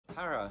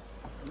Hare,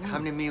 how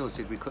many meals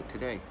did we cook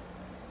today?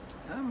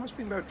 Must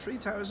be about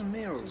 3,000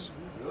 meals.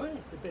 Really?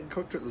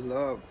 Cooked with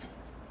love.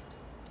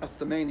 That's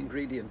the main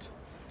ingredient.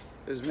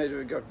 It was made.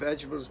 We got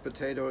vegetables,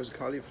 potatoes,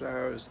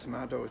 cauliflowers,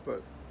 tomatoes,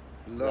 but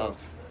love.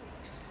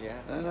 Yeah.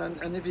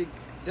 And if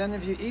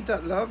you eat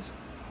that love,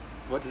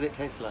 what does it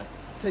taste like?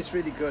 It tastes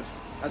really good.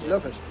 I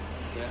love it.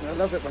 Yeah. I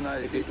love it when I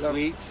Is eat it love.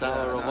 sweet,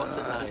 sour, or what's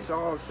it like? It's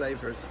all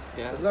flavors.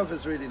 Yeah. The love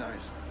is really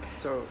nice.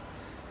 So,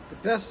 the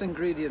best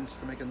ingredients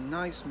for making a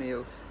nice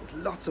meal is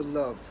lots of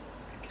love.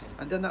 Okay.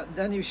 And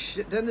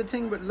then the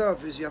thing with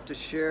love is you have to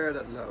share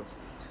that love.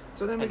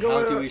 So then we And go how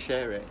out, do we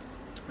share it?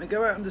 we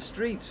go out in the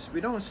streets.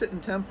 We don't sit in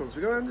temples.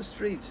 We go out in the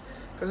streets,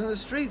 because in the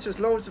streets there's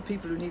loads of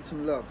people who need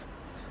some love.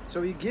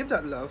 So you give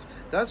that love.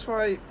 That's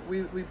why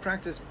we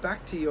practice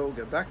Bhakti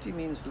yoga. Bhakti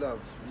means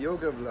love,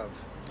 yoga of love.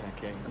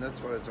 Okay. And that's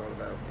what it's all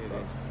about. It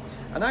love. is.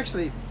 And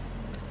actually,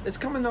 it's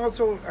coming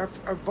also.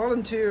 Our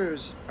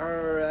volunteers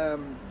are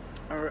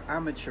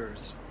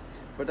amateurs,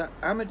 but that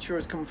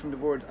amateurs come from the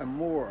word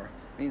amor,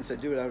 means they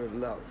do it out of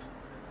love.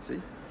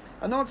 See,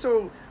 and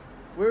also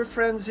we're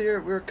friends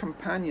here. We're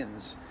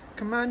companions.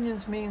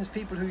 Companions means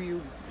people who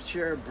you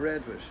share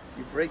bread with.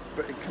 You break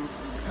bread.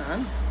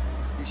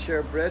 You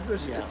share bread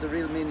with. Yeah. It's the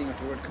real meaning of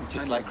the word companion.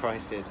 Just like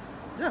Christ did.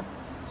 Yeah.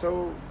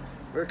 So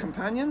we're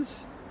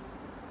companions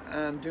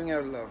and doing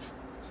our love.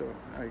 So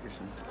Hare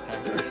Krishna.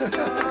 Hare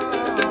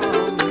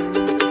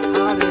Krishna.